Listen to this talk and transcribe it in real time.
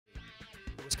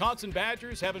Wisconsin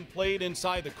Badgers haven't played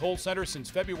inside the Kohl Center since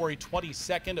February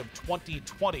 22nd of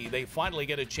 2020. They finally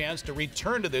get a chance to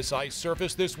return to this ice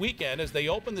surface this weekend as they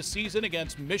open the season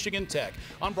against Michigan Tech.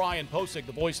 I'm Brian Posick,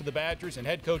 the voice of the Badgers, and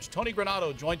head coach Tony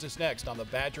Granato joins us next on the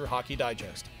Badger Hockey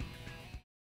Digest.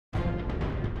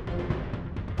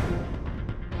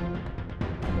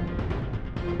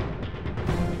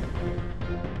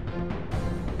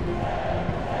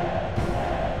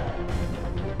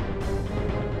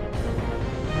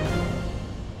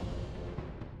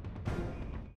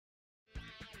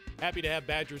 Happy to have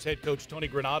Badgers head coach Tony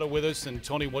Granato with us. And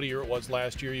Tony, what a year it was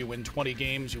last year. You win 20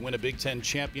 games, you win a Big Ten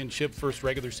championship, first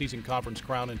regular season conference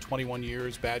crown in 21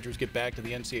 years. Badgers get back to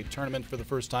the NCAA tournament for the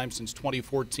first time since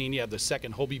 2014. You have the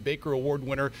second Hobey Baker Award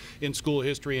winner in school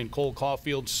history in Cole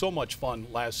Caulfield. So much fun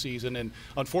last season. And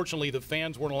unfortunately, the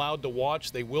fans weren't allowed to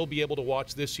watch. They will be able to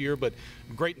watch this year, but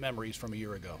great memories from a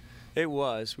year ago. It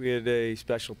was. We had a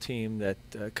special team that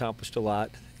accomplished a lot.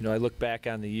 You know, I look back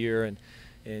on the year and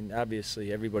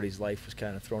obviously everybody's life was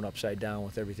kind of thrown upside down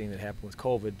with everything that happened with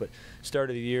COVID. But start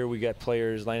of the year, we got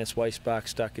players, Linus Weissbach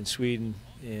stuck in Sweden,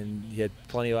 and he had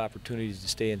plenty of opportunities to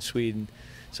stay in Sweden,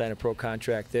 sign a pro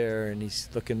contract there, and he's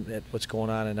looking at what's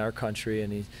going on in our country,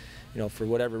 and he, you know, for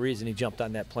whatever reason, he jumped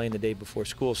on that plane the day before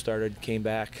school started, came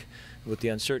back with the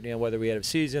uncertainty on whether we had a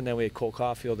season. Then we had Cole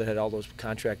Caulfield that had all those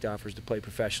contract offers to play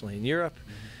professionally in Europe.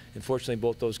 And fortunately,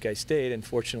 both those guys stayed. And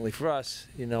fortunately for us,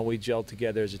 you know, we gelled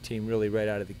together as a team really right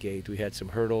out of the gate. We had some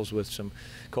hurdles with some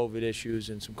COVID issues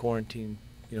and some quarantine,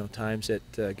 you know, times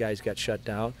that guys got shut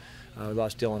down. We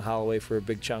lost Dylan Holloway for a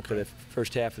big chunk of the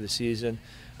first half of the season.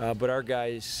 But our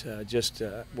guys,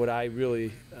 what I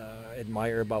really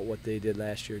admire about what they did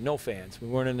last year, no fans. We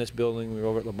weren't in this building. We were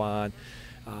over at Le Bon.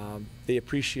 They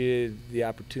appreciated the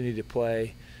opportunity to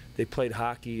play. They played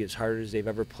hockey as hard as they've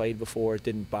ever played before. It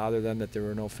didn't bother them that there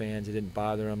were no fans. It didn't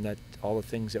bother them that all the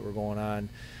things that were going on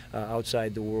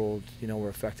outside the world, you know, were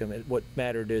affecting them. What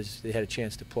mattered is they had a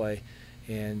chance to play,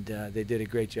 and they did a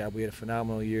great job. We had a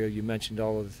phenomenal year. You mentioned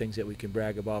all of the things that we can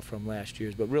brag about from last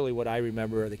year's, but really what I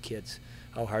remember are the kids,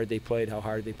 how hard they played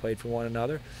for one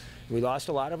another. We lost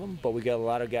a lot of them, but we got a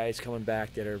lot of guys coming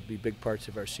back that are be big parts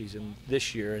of our season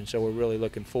this year, and so we're really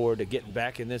looking forward to getting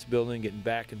back in this building, getting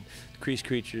back in the Crease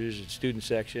Creatures, the student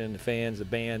section, the fans, the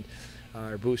band,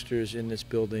 our boosters in this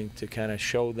building to kind of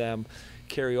show them,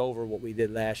 carry over what we did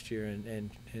last year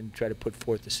and try to put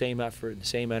forth the same effort and the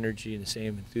same energy and the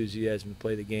same enthusiasm to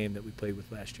play the game that we played with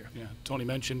last year. Yeah, Tony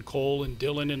mentioned Cole and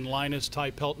Dylan and Linus,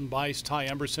 Ty Pelton-Bice, Ty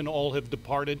Emberson all have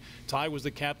departed. Ty was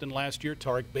the captain last year.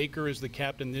 Tarek Baker is the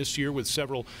captain this year with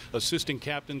several assistant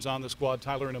captains on the squad.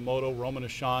 Tyler Inamoto, Roman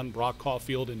Ashan, Brock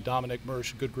Caulfield, and Dominic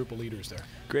Mersch. Good group of leaders there.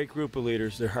 Great group of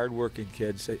leaders. They're hard-working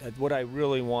kids. What I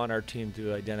really want our team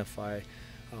to identify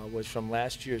was from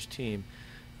last year's team,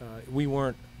 we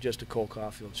weren't just a Cole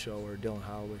Caulfield show or a Dylan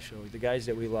Holloway show. The guys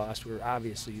that we lost were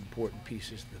obviously important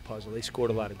pieces to the puzzle. They scored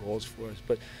a lot of goals for us,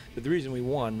 but the reason we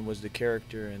won was the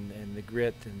character and the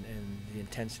grit and the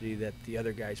intensity that the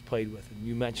other guys played with. And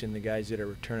you mentioned the guys that are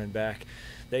returning back.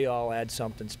 They all add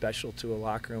something special to a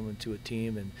locker room and to a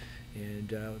team, and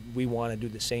we want to do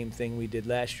the same thing we did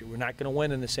last year. We're not going to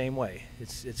win in the same way.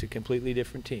 It's a completely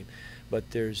different team, but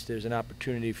there's an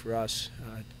opportunity for us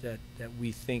that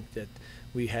we think that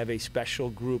we have a special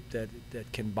group that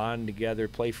can bond together,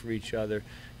 play for each other,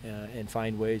 and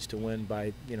find ways to win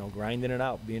by, you know, grinding it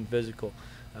out, being physical,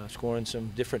 scoring some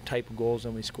different type of goals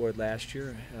than we scored last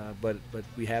year. But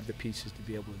we have the pieces to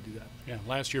be able to do that. Yeah,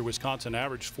 last year Wisconsin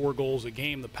averaged 4 goals a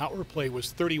game. The power play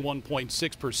was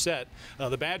 31.6%.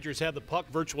 The Badgers had the puck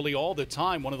virtually all the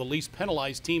time, one of the least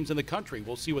penalized teams in the country.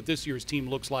 We'll see what this year's team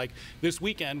looks like this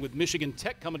weekend with Michigan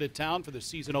Tech coming to town for the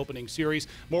season opening series.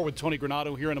 More with Tony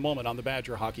Granato here in a moment on the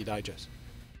Badger Hockey Digest.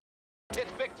 It's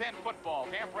Big Ten football.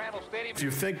 Camp Randall Stadium. If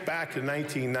you think back to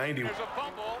 1990, there's a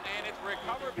fumble and it's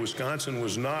recovered. Wisconsin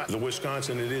was not the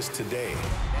Wisconsin it is today.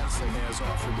 Hansen has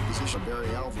offered the position of Barry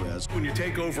Alvarez. When you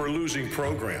take over a losing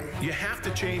program, you have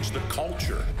to change the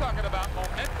culture. Talking about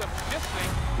momentum shifting.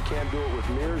 You can't do it with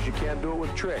mirrors. You can't do it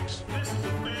with tricks. This is a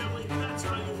family. That's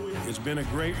how you win. It's been a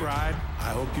great ride.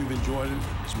 I hope you've enjoyed it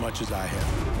as much as I have.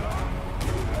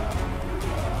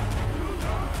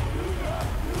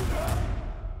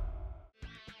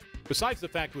 Besides the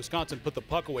fact Wisconsin put the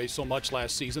puck away so much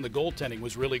last season, the goaltending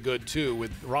was really good too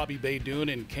with Robbie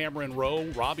Baydoun and Cameron Rowe.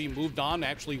 Robbie moved on,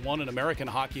 actually won an American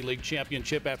Hockey League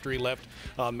championship after he left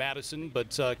Madison,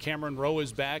 but Cameron Rowe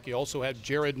is back. You also had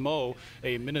Jared Moe,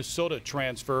 a Minnesota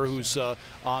transfer who's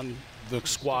on the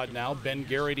squad now. Ben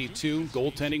Garrity too.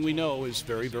 Goaltending, we know, is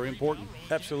very, very important.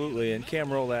 Absolutely, and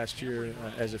Cam Rowe last year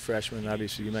as a freshman,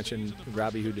 obviously you mentioned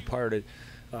Robbie who departed.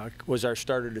 was our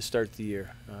starter to start the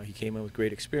year. He came in with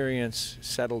great experience,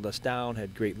 settled us down,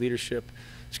 had great leadership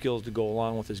skills to go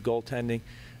along with his goaltending.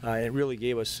 It really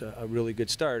gave us a really good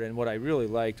start. And what I really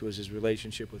liked was his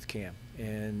relationship with Cam.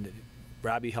 And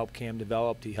Robbie helped Cam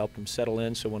develop. He helped him settle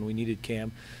in. So when we needed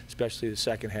Cam, especially the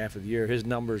second half of the year, his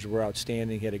numbers were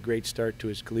outstanding. He had a great start to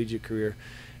his collegiate career.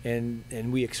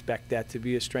 And we expect that to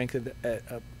be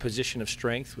a position of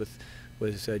strength with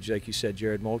like you said,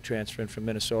 Jared Moe transferring from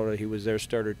Minnesota. He was their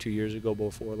starter 2 years ago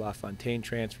before LaFontaine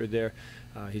transferred there.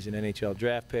 He's an NHL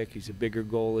draft pick. He's a bigger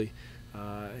goalie.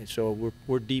 And so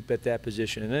we're deep at that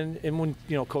position. And when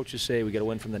coaches say we got to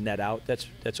win from the net out,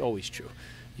 that's always true.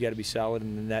 You got to be solid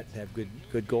in the net, have good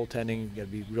goaltending. You got to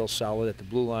be real solid at the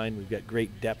blue line. We've got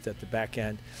great depth at the back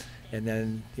end. And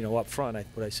then, up front,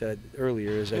 what I said earlier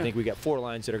is I think we got 4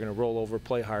 lines that are going to roll over,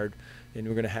 play hard, and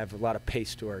we're going to have a lot of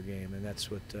pace to our game, and that's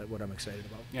what I'm excited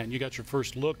about. Yeah, and you got your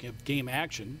first look at game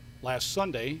action last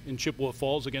Sunday in Chippewa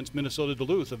Falls against Minnesota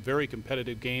Duluth, a very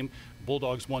competitive game.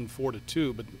 Bulldogs won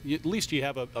 4-2, but at least you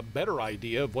have a better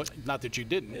idea of what, not that you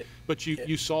didn't, but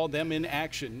you saw them in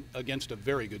action against a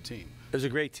very good team. It was a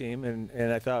great team,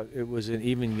 and I thought it was an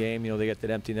even game. They got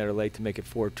that empty netter late to make it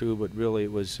 4-2, but really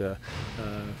it was,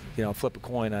 flip a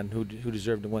coin on who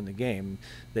deserved to win the game.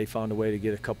 They found a way to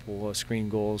get a couple screen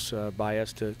goals by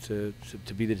us to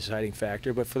be the deciding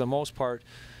factor. But for the most part,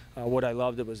 what I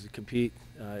loved was to compete.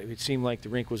 It seemed like the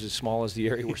rink was as small as the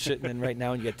area we're sitting in right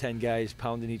now, and you got 10 guys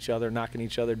pounding each other, knocking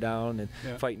each other down,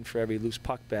 and fighting for every loose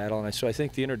puck battle. And so I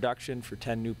think the introduction for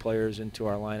 10 new players into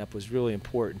our lineup was really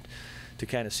important to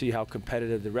kind of see how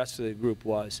competitive the rest of the group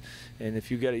was. And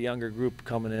if you get a younger group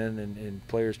coming in and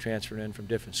players transferring in from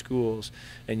different schools,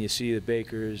 and you see the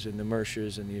Bakers and the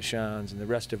Mershers and the Ashans and the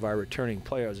rest of our returning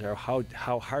players,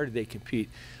 how hard they compete,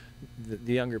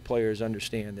 the younger players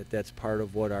understand that that's part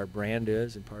of what our brand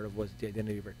is and part of what the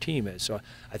identity of our team is. So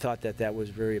I thought that was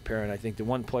very apparent. I think the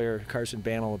one player, Carson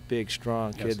Banel, a big,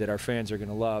 strong kid that our fans are going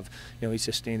to love, he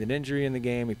sustained an injury in the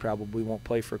game. He probably won't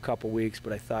play for a couple weeks,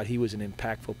 but I thought he was an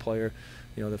impactful player,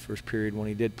 the first period when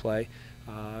he did play.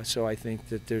 So I think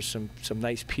that there's some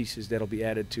nice pieces that'll be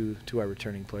added to our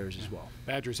returning players as well.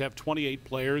 Badgers have 28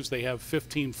 players. They have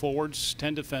 15 forwards,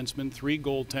 10 defensemen, 3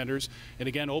 goaltenders, and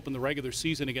again open the regular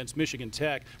season against Michigan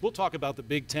Tech. We'll talk about the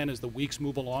Big Ten as the weeks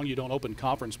move along. You don't open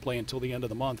conference play until the end of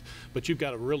the month, but you've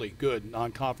got a really good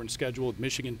non-conference schedule with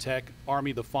Michigan Tech,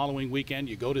 Army the following weekend.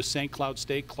 You go to St. Cloud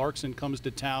State. Clarkson comes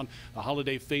to town. A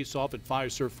holiday face-off at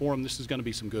Fiserv Forum. This is going to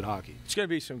be some good hockey. It's going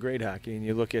to be some great hockey, and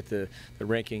you look at the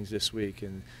rankings this week,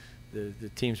 and the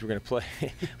teams we're going to play.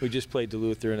 We just played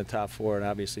Duluth. They're in the top 4, and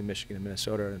obviously Michigan and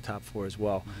Minnesota are in the top 4 as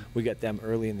well. We got them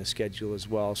early in the schedule as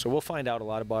well. So we'll find out a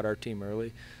lot about our team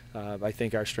early. I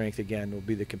think our strength, again, will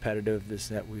be the competitiveness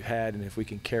that we've had, and if we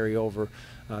can carry over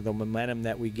the momentum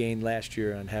that we gained last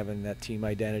year on having that team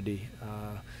identity,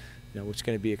 it's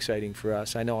going to be exciting for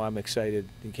us. I know I'm excited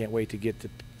and can't wait to get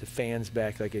the fans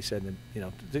back, like I said, and,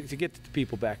 to get the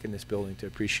people back in this building to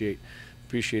appreciate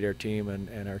our team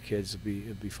and our kids.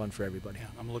 It'll be fun for everybody. Yeah,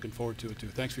 I'm looking forward to it too.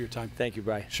 Thanks for your time. Thank you,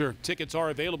 Brian. Sure. Tickets are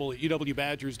available at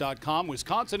uwbadgers.com.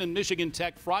 Wisconsin and Michigan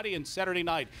Tech Friday and Saturday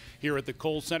night here at the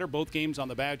Kohl Center. Both games on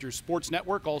the Badgers Sports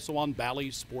Network, also on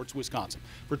Bally Sports Wisconsin.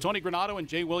 For Tony Granato and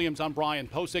Jay Williams, I'm Brian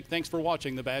Posick. Thanks for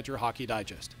watching the Badger Hockey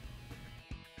Digest.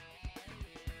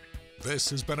 This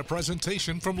has been a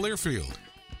presentation from Learfield,